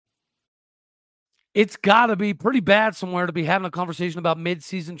It's got to be pretty bad somewhere to be having a conversation about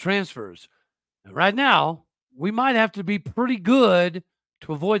mid-season transfers. And right now, we might have to be pretty good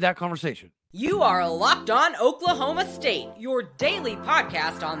to avoid that conversation. You are Locked On Oklahoma State, your daily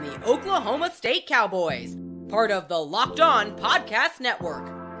podcast on the Oklahoma State Cowboys. Part of the Locked On Podcast Network,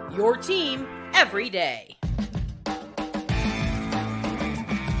 your team every day.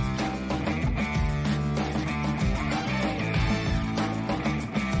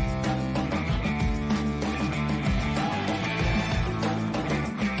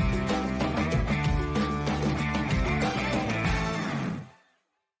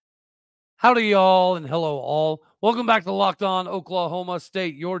 Howdy, y'all, and hello, all. Welcome back to Locked On Oklahoma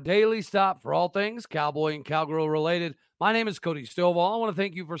State, your daily stop for all things Cowboy and Cowgirl related. My name is Cody Stovall. I want to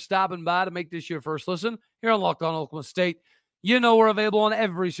thank you for stopping by to make this your first listen here on Locked On Oklahoma State. You know we're available on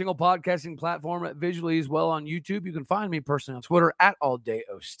every single podcasting platform, visually as well on YouTube. You can find me personally on Twitter at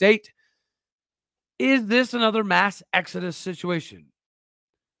AllDayOState. Is this another mass exodus situation?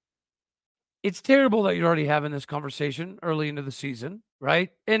 It's terrible that you're already having this conversation early into the season, right?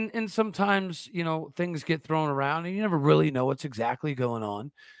 And sometimes, things get thrown around and you never really know what's exactly going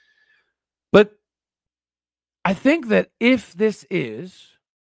on. But I think that if this is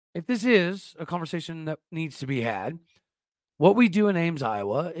a conversation that needs to be had, what we do in Ames,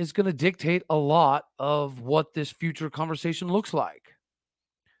 Iowa is going to dictate a lot of what this future conversation looks like.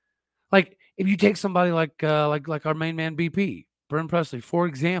 Like if you take somebody like our main man BP, Brent Presley, for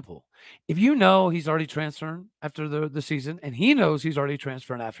example, if you know he's already transferring after the season and he knows he's already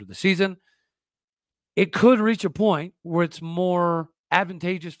transferring after the season, it could reach a point where it's more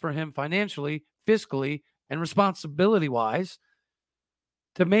advantageous for him financially, fiscally, and responsibility-wise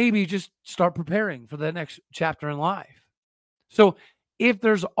to maybe just start preparing for the next chapter in life. So if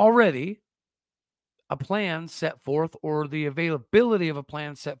there's already a plan set forth or the availability of a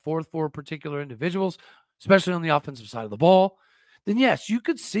plan set forth for particular individuals, especially on the offensive side of the ball, then yes, you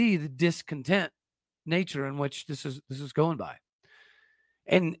could see the discontent nature in which this is going by.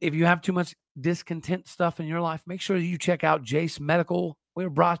 And if you have too much discontent stuff in your life, make sure you check out Jace Medical.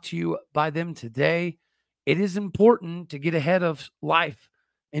 We're brought to you by them today. It is important to get ahead of life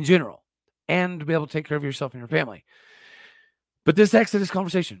in general and to be able to take care of yourself and your family. But this Exodus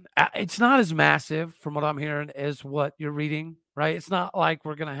conversation, it's not as massive from what I'm hearing as what you're reading, right? It's not like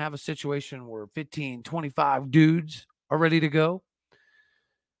we're going to have a situation where 15, 25 dudes are ready to go.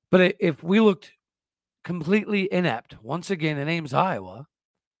 But if we looked completely inept, once again in Ames, Iowa,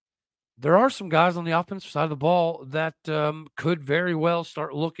 there are some guys on the offensive side of the ball that could very well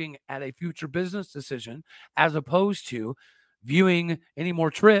start looking at a future business decision as opposed to viewing any more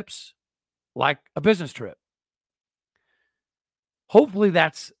trips like a business trip. Hopefully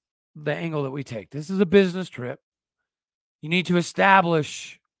that's the angle that we take. This is a business trip. You need to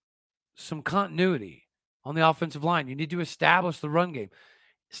establish some continuity on the offensive line. You need to establish the run game.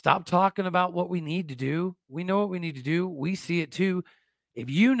 Stop talking about what we need to do. We know what we need to do. We see it too. If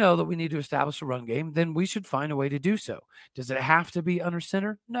you know that we need to establish a run game, then we should find a way to do so. Does it have to be under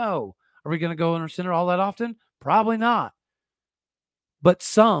center? No. Are we going to go under center all that often? Probably not. But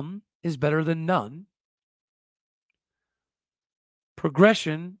some is better than none.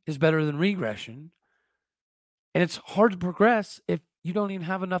 Progression is better than regression. And it's hard to progress if you don't even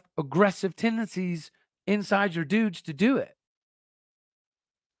have enough aggressive tendencies inside your dudes to do it.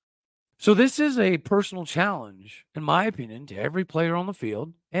 So this is a personal challenge, in my opinion, to every player on the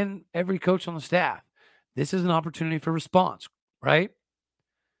field and every coach on the staff. This is an opportunity for response, right?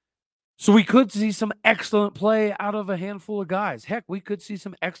 So we could see some excellent play out of a handful of guys. Heck, we could see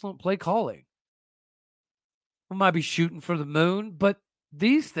some excellent play calling. We might be shooting for the moon, but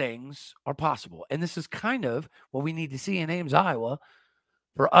these things are possible. And this is kind of what we need to see in Ames, Iowa,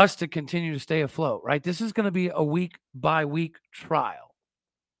 for us to continue to stay afloat, right? This is going to be a week-by-week trial.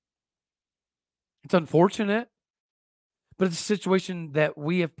 It's unfortunate, but it's a situation that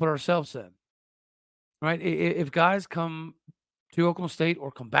we have put ourselves in, right? If guys come to Oklahoma State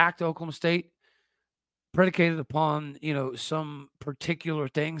or come back to Oklahoma State predicated upon, some particular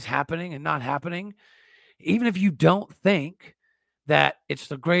things happening and not happening, even if you don't think that it's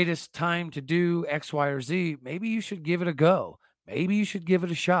the greatest time to do X, Y, or Z, maybe you should give it a go. Maybe you should give it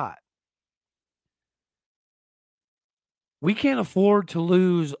a shot. We can't afford to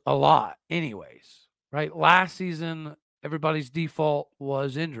lose a lot anyways, right? Last season, everybody's default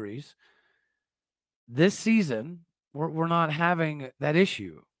was injuries. This season, we're not having that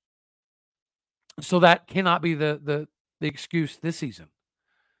issue. So that cannot be the excuse this season.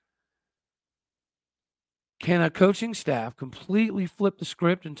 Can a coaching staff completely flip the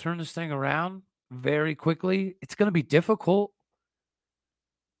script and turn this thing around very quickly? It's going to be difficult.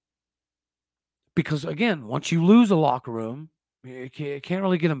 Because, again, once you lose a locker room, you can't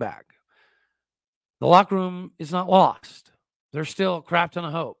really get them back. The locker room is not lost. There's still a crap ton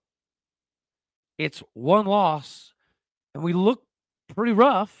of hope. It's one loss, and we look pretty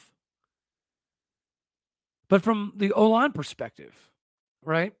rough. But from the O-line perspective,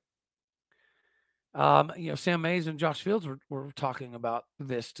 right? Sam Mays and Josh Fields were talking about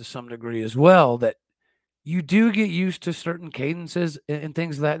this to some degree as well, that you do get used to certain cadences and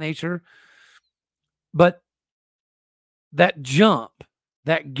things of that nature. But that jump,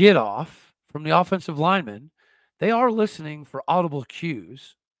 that get off from the offensive linemen, they are listening for audible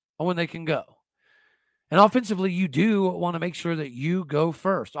cues on when they can go. And offensively, you do want to make sure that you go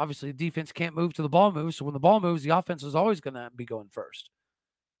first. Obviously, the defense can't move till the ball moves. So when the ball moves, the offense is always going to be going first.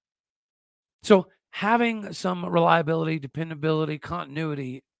 So having some reliability, dependability,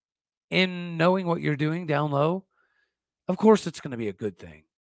 continuity in knowing what you're doing down low, of course, it's going to be a good thing.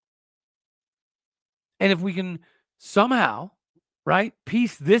 And if we can somehow, right,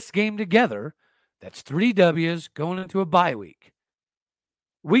 piece this game together, that's 3 W's going into a bye week.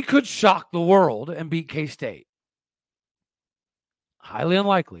 We could shock the world and beat K-State. Highly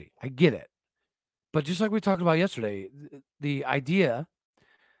unlikely. I get it. But just like we talked about yesterday, the idea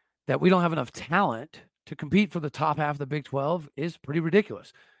that we don't have enough talent to compete for the top half of the Big 12 is pretty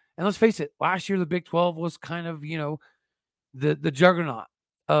ridiculous. And let's face it, last year the Big 12 was kind of, the juggernaut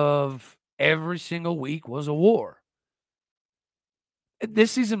of every single week was a war.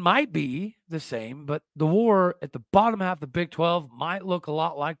 This season might be the same, but the war at the bottom half of the Big 12 might look a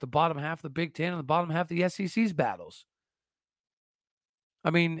lot like the bottom half of the Big 10 and the bottom half of the SEC's battles.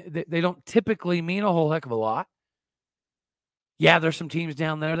 I mean, they don't typically mean a whole heck of a lot. Yeah, there's some teams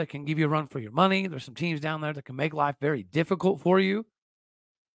down there that can give you a run for your money. There's some teams down there that can make life very difficult for you.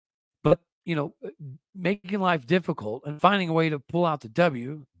 But, making life difficult and finding a way to pull out the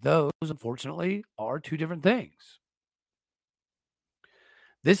W, those, unfortunately, are two different things.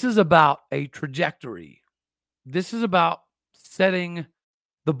 This is about a trajectory. This is about setting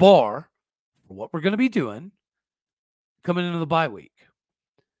the bar for what we're going to be doing coming into the bye week.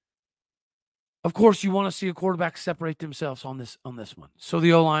 Of course, you want to see a quarterback separate themselves on this one, so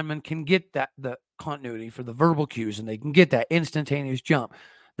the O-lineman can get the continuity for the verbal cues, and they can get that instantaneous jump.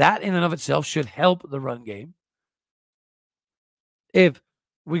 That in and of itself should help the run game. If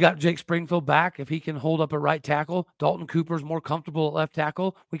we got Jake Springfield back, if he can hold up at right tackle, Dalton Cooper's more comfortable at left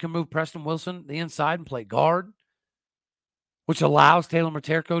tackle, we can move Preston Wilson the inside and play guard, which allows Taylor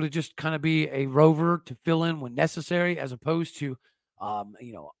Materko to just kind of be a rover to fill in when necessary, as opposed to,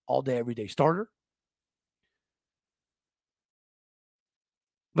 all day, everyday starter.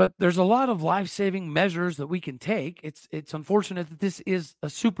 But there's a lot of life-saving measures that we can take. It's unfortunate that this is a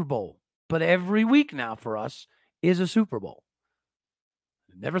Super Bowl, but every week now for us is a Super Bowl.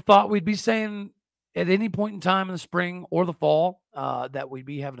 Never thought we'd be saying at any point in time in the spring or the fall that we'd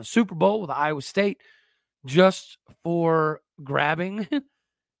be having a Super Bowl with Iowa State just for grabbing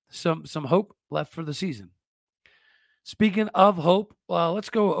some hope left for the season. Speaking of hope, let's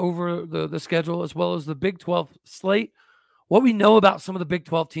go over the schedule as well as the Big 12 slate, what we know about some of the Big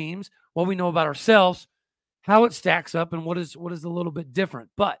 12 teams, what we know about ourselves, how it stacks up, and what is a little bit different.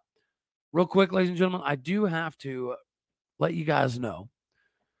 But real quick, ladies and gentlemen, I do have to let you guys know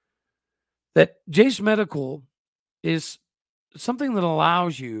that Jace Medical is something that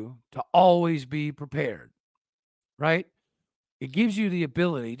allows you to always be prepared, right? It gives you the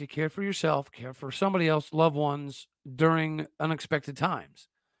ability to care for yourself, care for somebody else, loved ones during unexpected times.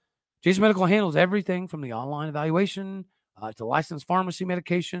 Jace Medical handles everything from the online evaluation to licensed pharmacy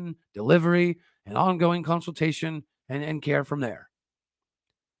medication, delivery, and ongoing consultation and care from there.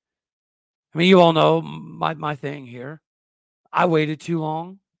 I mean, you all know my thing here. I waited too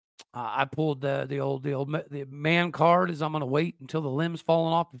long. I pulled the man card, as I'm going to wait until the limb's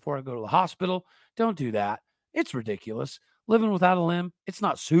falling off before I go to the hospital. Don't do that. It's ridiculous. Living without a limb, it's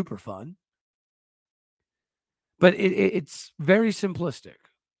not super fun. But it's very simplistic.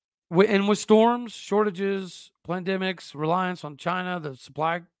 And with storms, shortages, pandemics, reliance on China, the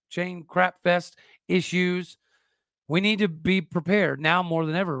supply chain crap fest issues, we need to be prepared now more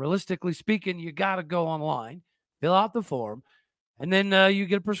than ever. Realistically speaking, you got to go online, fill out the form, and then you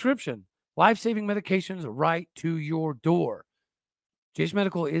get a prescription. Life-saving medications right to your door. Jace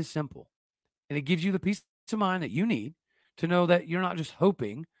Medical is simple, and it gives you the peace of mind that you need to know that you're not just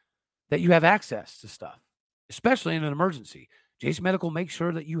hoping that you have access to stuff, especially in an emergency. Jace Medical makes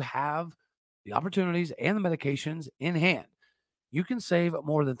sure that you have the opportunities and the medications in hand. You can save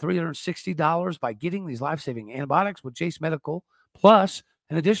more than $360 by getting these life-saving antibiotics with Jace Medical, plus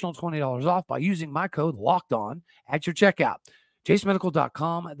an additional $20 off by using my code LOCKEDON at your checkout.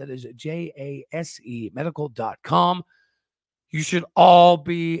 JaseMedical.com. That is JASE medical.com. You should all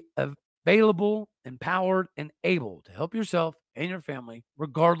be available, empowered, and able to help yourself and your family,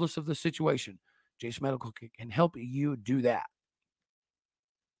 regardless of the situation. Jace Medical can help you do that.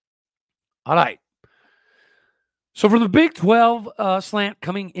 All right. So for the Big 12 slant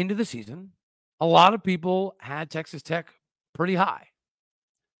coming into the season, a lot of people had Texas Tech pretty high.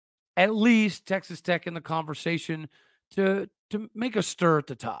 At least Texas Tech in the conversation to make a stir at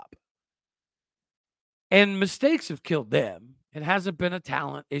the top. And mistakes have killed them. It hasn't been a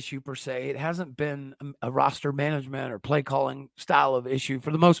talent issue per se. It hasn't been a roster management or play calling style of issue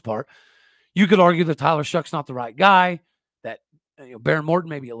for the most part. You could argue that Tyler Shuck's not the right guy, that Baron Morton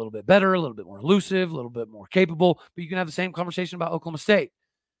may be a little bit better, a little bit more elusive, a little bit more capable, but you can have the same conversation about Oklahoma State.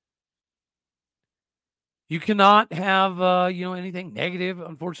 You cannot have anything negative,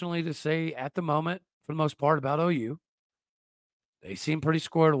 unfortunately, to say at the moment for the most part about OU. They seem pretty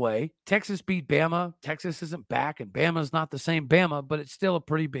squared away. Texas beat Bama. Texas isn't back, and Bama's not the same Bama, but it's still a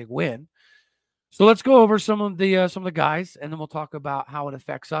pretty big win. So let's go over some of the guys, and then we'll talk about how it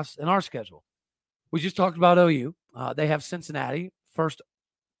affects us in our schedule. We just talked about OU. They have Cincinnati, first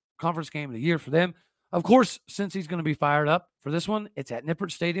conference game of the year for them. Of course, since he's going to be fired up for this one, it's at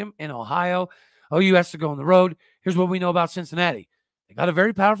Nippert Stadium in Ohio. OU has to go on the road. Here's what we know about Cincinnati. They got a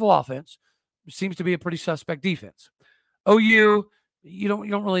very powerful offense. It seems to be a pretty suspect defense. OU, you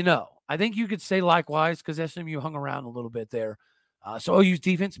don't really know. I think you could say likewise because SMU hung around a little bit there. So OU's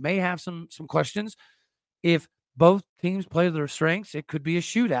defense may have some questions. If both teams play to their strengths, it could be a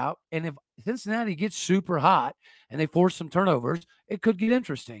shootout. And if Cincinnati gets super hot and they force some turnovers, it could get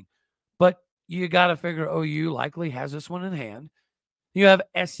interesting. But you got to figure OU likely has this one in hand. You have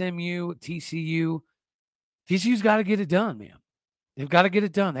SMU, TCU. TCU's got to get it done, man. They've got to get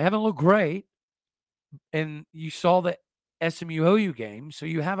it done. They haven't looked great. And you saw the SMU OU game, so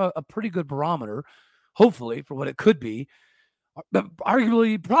you have a pretty good barometer, hopefully, for what it could be.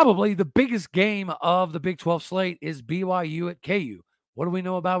 Arguably, probably the biggest game of the Big 12 slate is BYU at KU. What do we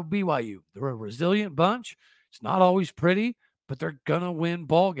know about BYU? They're a resilient bunch. It's not always pretty, but they're going to win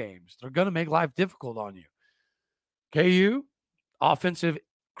ball games. They're going to make life difficult on you. KU, offensive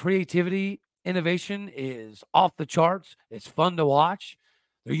creativity, innovation is off the charts. It's fun to watch.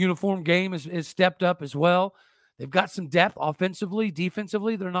 Their uniform game is stepped up as well. They've got some depth offensively,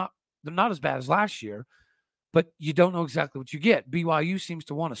 defensively. They're not as bad as last year, but you don't know exactly what you get. BYU seems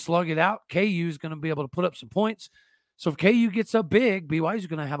to want to slug it out. KU is going to be able to put up some points. So if KU gets up big, BYU is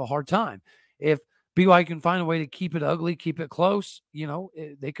going to have a hard time. If BYU can find a way to keep it ugly, keep it close,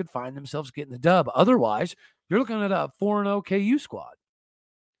 they could find themselves getting the dub. Otherwise, you're looking at a 4-0 KU squad.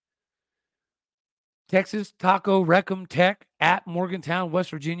 Texas, Taco, Reckham, Tech at Morgantown,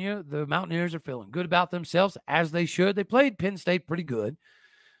 West Virginia. The Mountaineers are feeling good about themselves, as they should. They played Penn State pretty good.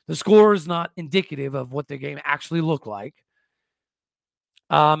 The score is not indicative of what the game actually looked like.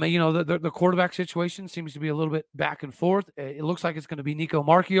 The quarterback situation seems to be a little bit back and forth. It looks like it's going to be Nico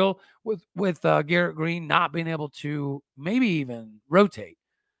Marchiol with Garrett Green not being able to maybe even rotate.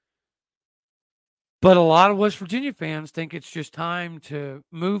 But a lot of West Virginia fans think it's just time to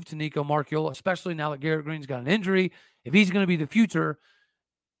move to Nico Marchiol, especially now that Garrett Green's got an injury. If he's going to be the future,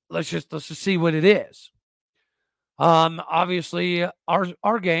 let's just see what it is. Obviously,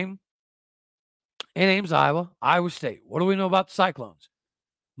 our game in Ames, Iowa State. What do we know about the Cyclones?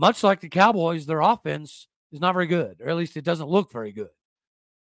 Much like the Cowboys, their offense is not very good, or at least it doesn't look very good.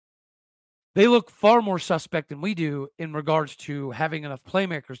 They look far more suspect than we do in regards to having enough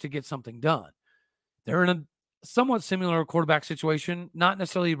playmakers to get something done. They're in a somewhat similar quarterback situation, not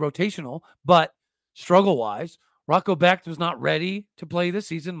necessarily rotational, but struggle-wise. Rocco Becht was not ready to play this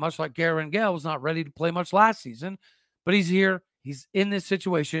season, much like Garen Gale was not ready to play much last season. But he's here. He's in this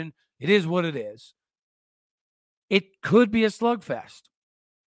situation. It is what it is. It could be a slugfest.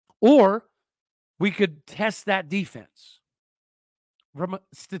 Or we could test that defense. From a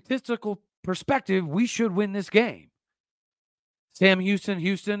statistical perspective, we should win this game. Sam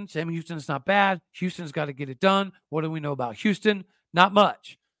Houston. Sam Houston's not bad. Houston's got to get it done. What do we know about Houston? Not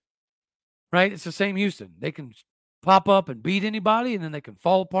much. Right? It's the same Houston. They can pop up and beat anybody, and then they can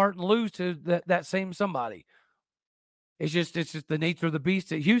fall apart and lose to that same somebody. It's just the nature of the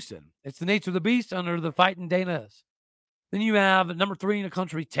beast at Houston. It's the nature of the beast under the fighting Danas. Then you have number 3 in the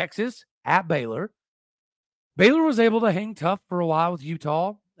country, Texas, at Baylor. Baylor was able to hang tough for a while with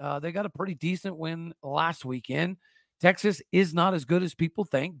Utah. They got a pretty decent win last weekend. Texas is not as good as people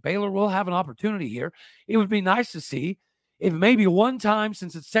think. Baylor will have an opportunity here. It would be nice to see if maybe one time,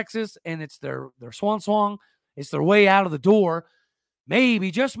 since it's Texas and it's their swan, it's their way out of the door, maybe,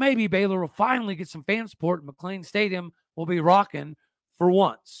 just maybe, Baylor will finally get some fan support at McLean Stadium will be rocking for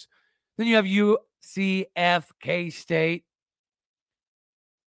once. Then you have UCF, K-State.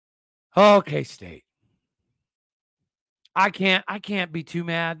 Oh, K-State. I can't be too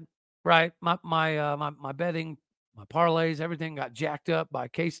mad, right? My betting, my parlays, everything got jacked up by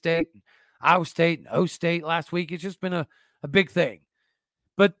K-State, and Iowa State, and O State last week. It's just been a big thing.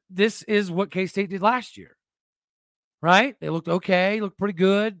 But this is what K-State did last year, right? They looked okay, looked pretty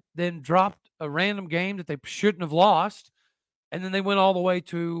good, then dropped a random game that they shouldn't have lost, and then they went all the way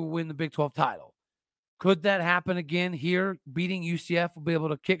to win the Big 12 title. Could that happen again here? Beating UCF will be able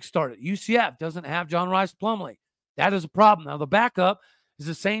to kickstart it. UCF doesn't have John Rice Plumlee. That is a problem. Now, the backup is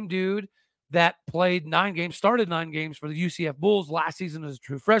the same dude that played 9 games, started 9 games for the UCF Bulls last season as a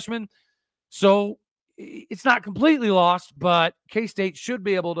true freshman. So it's not completely lost, but K-State should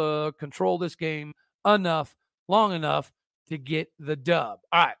be able to control this game long enough to get the dub.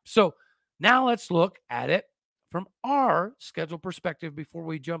 All right, so now let's look at it from our schedule perspective before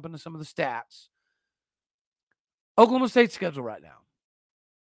we jump into some of the stats. Oklahoma State's schedule right now.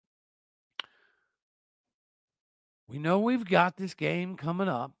 We know we've got this game coming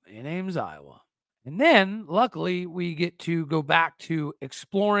up in Ames, Iowa. And then, luckily, we get to go back to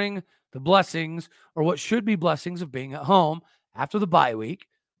exploring the blessings, or what should be blessings, of being at home after the bye week.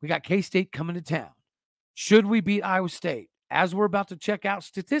 We got K-State coming to town. Should we beat Iowa State? As we're about to check out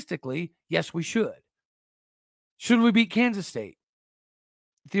statistically, yes, we should. Should we beat Kansas State?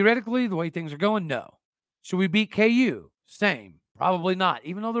 Theoretically, the way things are going, no. Should we beat KU? Same. Probably not,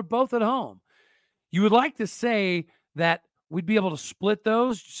 even though they're both at home. You would like to say that we'd be able to split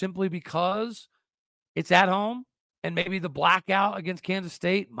those simply because it's at home, and maybe the blackout against Kansas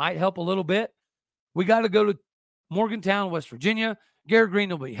State might help a little bit. We got to go to Morgantown, West Virginia. Garrett Green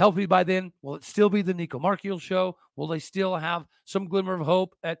will be healthy by then. Will it still be the Nico Marchiol show? Will they still have some glimmer of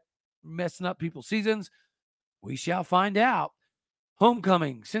hope at messing up people's seasons? We shall find out.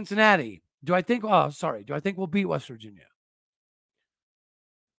 Homecoming, Cincinnati. Do I think we'll beat West Virginia?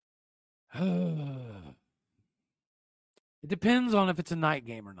 It depends on if it's a night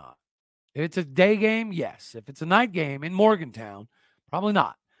game or not. If it's a day game, yes. If it's a night game in Morgantown, probably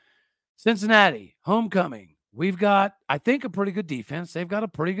not. Cincinnati, homecoming. We've got, I think, a pretty good defense. They've got a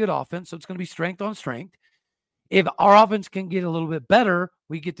pretty good offense, so it's going to be strength on strength. If our offense can get a little bit better,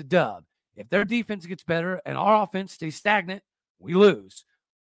 we get the dub. If their defense gets better and our offense stays stagnant, we lose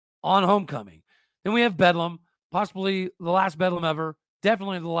on homecoming. Then we have Bedlam, possibly the last Bedlam ever.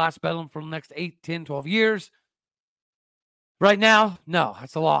 Definitely the last Bedlam for the next 8, 10, 12 years. Right now, no,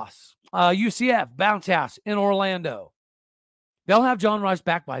 that's a loss. UCF, Bounce House in Orlando. They'll have John Rice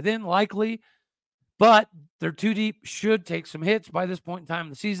back by then, likely, but they're too deep, should take some hits by this point in time in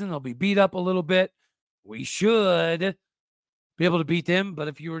the season. They'll be beat up a little bit. We should be able to beat them, but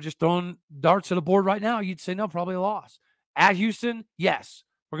if you were just throwing darts at a board right now, you'd say no, probably a loss. At Houston, yes,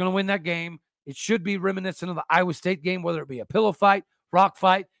 we're going to win that game. It should be reminiscent of the Iowa State game, whether it be a pillow fight, rock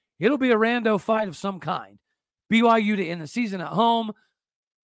fight. It'll be a rando fight of some kind. BYU to end the season at home.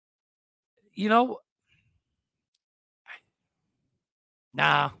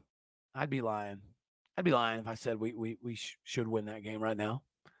 Nah, I'd be lying. I'd be lying if I said we should win that game right now.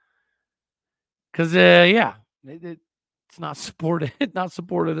 Because, it's not supported. Not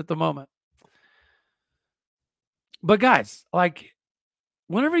supported at the moment. But, guys,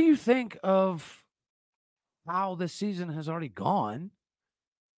 whenever you think of how this season has already gone,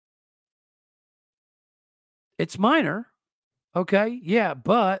 it's minor, okay? Yeah,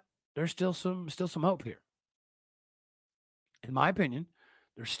 but there's still some hope here. In my opinion,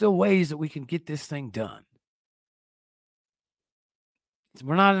 there's still ways that we can get this thing done.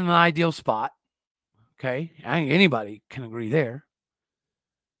 We're not in an ideal spot, okay? I think anybody can agree there.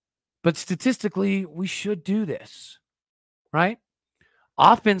 But statistically, we should do this, right?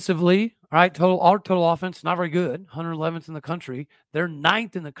 Offensively, right, our total offense, not very good, 111th in the country. They're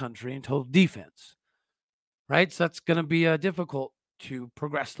 9th in the country in total defense, right? So that's going to be difficult to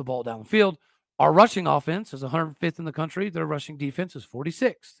progress the ball down the field. Our rushing offense is 105th in the country. Their rushing defense is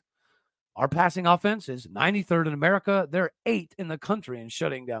 46th. Our passing offense is 93rd in America. They're 8th in the country in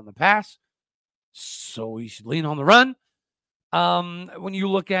shutting down the pass. So we should lean on the run. When you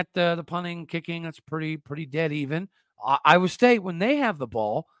look at the punting, kicking, that's pretty dead even. Iowa State, when they have the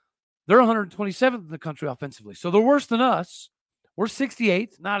ball, they're 127th in the country offensively. So they're worse than us. We're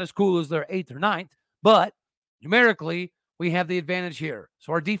 68th, not as cool as their 8th or 9th, but numerically, we have the advantage here.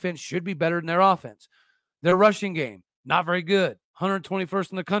 So our defense should be better than their offense. Their rushing game, not very good.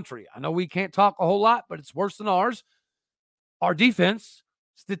 121st in the country. I know we can't talk a whole lot, but it's worse than ours. Our defense,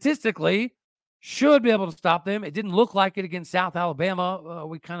 statistically, should be able to stop them. It didn't look like it against South Alabama.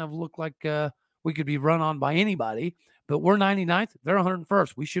 We kind of looked like we could be run on by anybody. But we're 99th. They're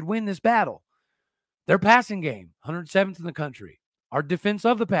 101st. We should win this battle. Their passing game, 107th in the country. Our defense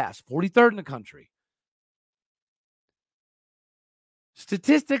of the pass, 43rd in the country.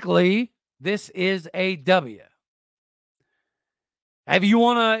 Statistically, this is a W. If you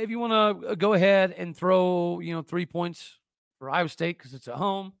wanna go ahead and throw 3 points for Iowa State because it's at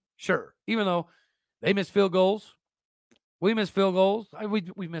home, sure. Even though they miss field goals, we miss field goals.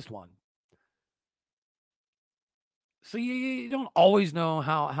 We missed one. So you don't always know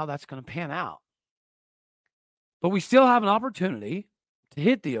how that's going to pan out. But we still have an opportunity to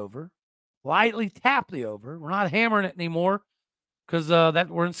hit the over, lightly tap the over. We're not hammering it anymore because that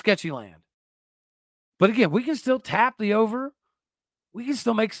we're in sketchy land. But again, we can still tap the over. We can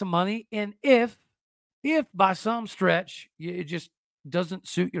still make some money. And if by some stretch it just doesn't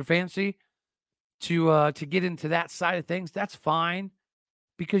suit your fancy to get into that side of things, that's fine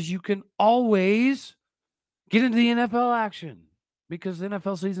because you can always get into the NFL action because the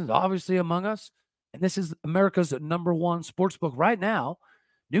NFL season is obviously among us. And this is America's #1 sportsbook right now.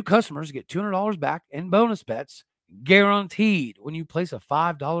 New customers get $200 back in bonus bets guaranteed when you place a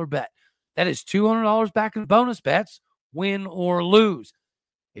 $5 bet. That is $200 back in bonus bets, win or lose.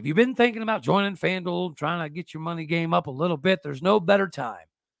 If you've been thinking about joining FanDuel, trying to get your money game up a little bit, there's no better time.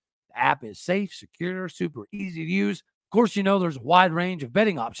 The app is safe, secure, super easy to use. Of course, there's a wide range of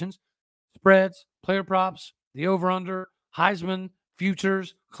betting options, spreads, player props, the over-under, Heisman,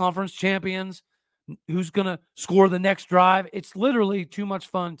 futures, conference champions, who's going to score the next drive. It's literally too much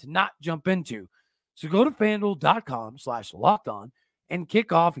fun to not jump into. So go to FanDuel.com/lockedon and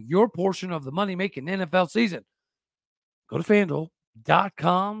kick off your portion of the money-making NFL season. Go to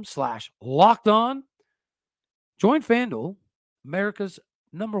FanDuel.com/lockedon. Join FanDuel, America's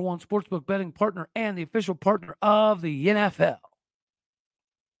 #1 sportsbook betting partner and the official partner of the NFL.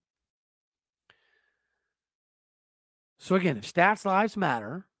 So again, if stats lives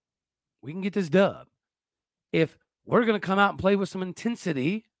matter, we can get this dub. If we're going to come out and play with some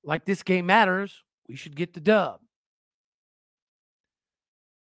intensity, like this game matters, we should get the dub.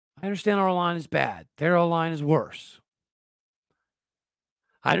 I understand our line is bad. Their line is worse.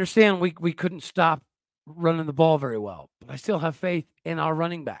 I understand we couldn't stop running the ball very well, but I still have faith in our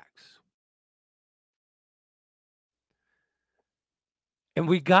running backs. And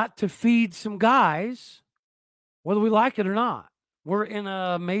we got to feed some guys, whether we like it or not. We're in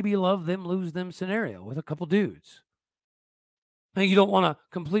a maybe love them, lose them scenario with a couple dudes. And you don't want to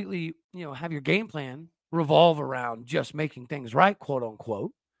completely, have your game plan revolve around just making things right, quote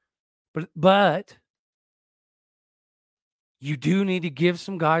unquote. But you do need to give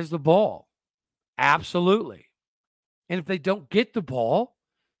some guys the ball. Absolutely. And if they don't get the ball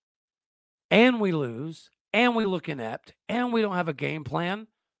and we lose and we look inept and we don't have a game plan,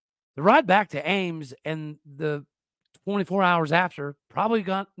 the ride back to Ames and the 24 hours after probably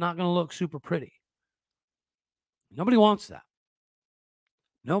not going to look super pretty. Nobody wants that.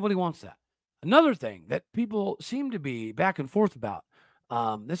 Nobody wants that. Another thing that people seem to be back and forth about,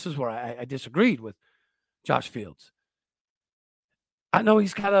 this is where I disagreed with Josh Fields. I know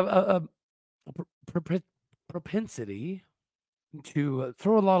he's got a propensity to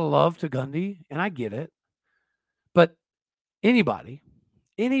throw a lot of love to Gundy, and I get it. But anybody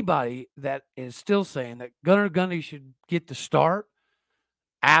that is still saying that Gunnar Gundy should get the start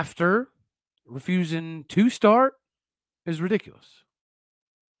after refusing to start is ridiculous.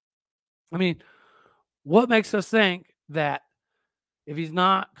 I mean, what makes us think that if he's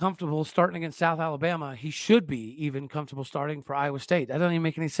not comfortable starting against South Alabama, he should be even comfortable starting for Iowa State? That doesn't even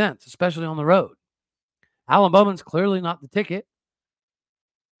make any sense, especially on the road. Alan Bowman's clearly not the ticket.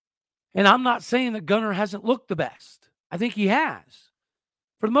 And I'm not saying that Gunnar hasn't looked the best. I think he has,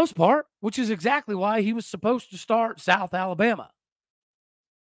 for the most part, which is exactly why he was supposed to start South Alabama.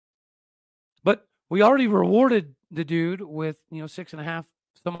 But we already rewarded the dude with, 6.5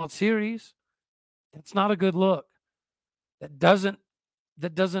 some odd series. That's not a good look. That doesn't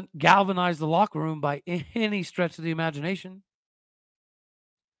galvanize the locker room by any stretch of the imagination.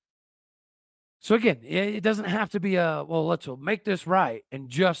 So again, it doesn't have to be let's make this right and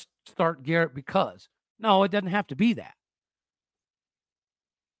just start Garrett because. No, it doesn't have to be that.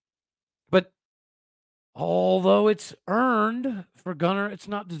 But although it's earned for Gunnar, it's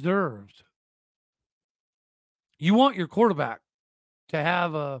not deserved. You want your quarterback to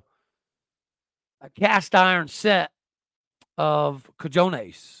have a cast iron set of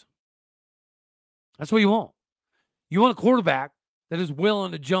cojones. That's what you want. You want a quarterback that is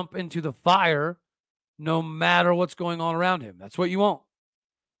willing to jump into the fire no matter what's going on around him. That's what you want.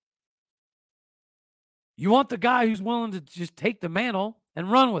 You want the guy who's willing to just take the mantle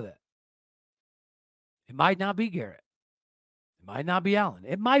and run with it. It might not be Garrett. It might not be Allen.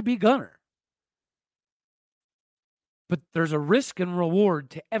 It might be Gunner. But there's a risk and reward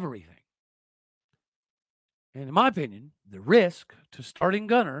to everything. And in my opinion, the risk to starting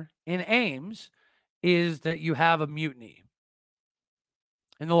Gunner in Ames is that you have a mutiny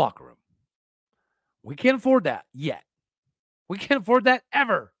in the locker room. We can't afford that yet. We can't afford that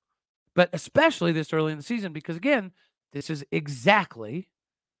ever. But especially this early in the season, because again, this is exactly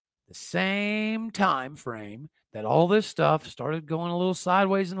the same time frame that all this stuff started going a little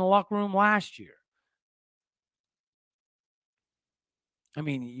sideways in the locker room last year. I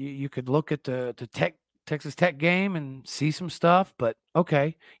mean, you could look at the Texas Tech game and see some stuff, but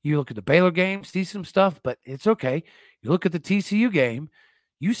okay. You look at the Baylor game, see some stuff, but it's okay. You look at the TCU game,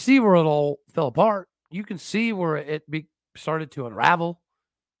 you see where it all fell apart. You can see where it started to unravel.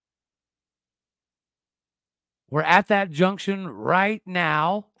 We're at that junction right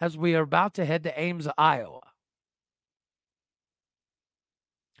now as we are about to head to Ames, Iowa.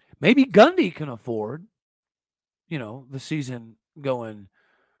 Maybe Gundy can afford, the season going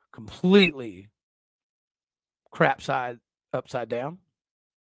completely upside down.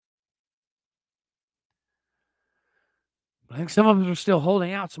 I think some of us are still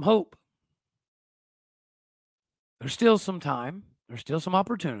holding out some hope. There's still some time. There's still some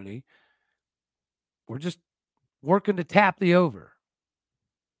opportunity. We're just working to tap the over.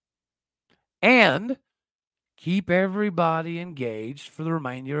 And keep everybody engaged for the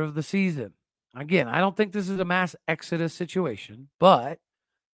remainder of the season. Again, I don't think this is a mass exodus situation, but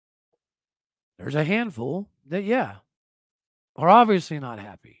there's a handful that, are obviously not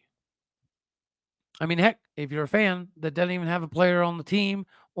happy. I mean, heck, if you're a fan that doesn't even have a player on the team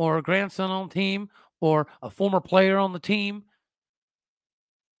or a grandson on the team or a former player on the team,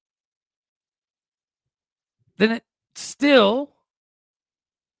 then it still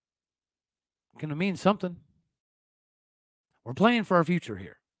going to mean something. We're playing for our future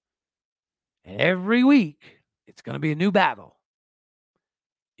here. And every week, it's going to be a new battle.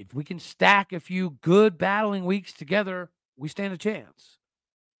 If we can stack a few good battling weeks together, we stand a chance.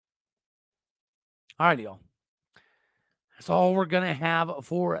 All right, y'all. That's all we're going to have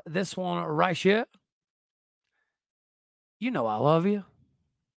for this one right here. You know I love you.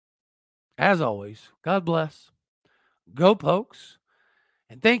 As always, God bless. Go Pokes.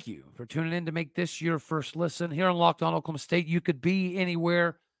 And thank you for tuning in to make this your first listen here on Locked On Oklahoma State. You could be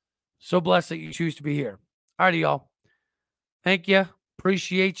anywhere. So blessed that you choose to be here. All righty, y'all. Thank you.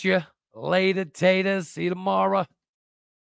 Appreciate you. Later, taters. See you tomorrow.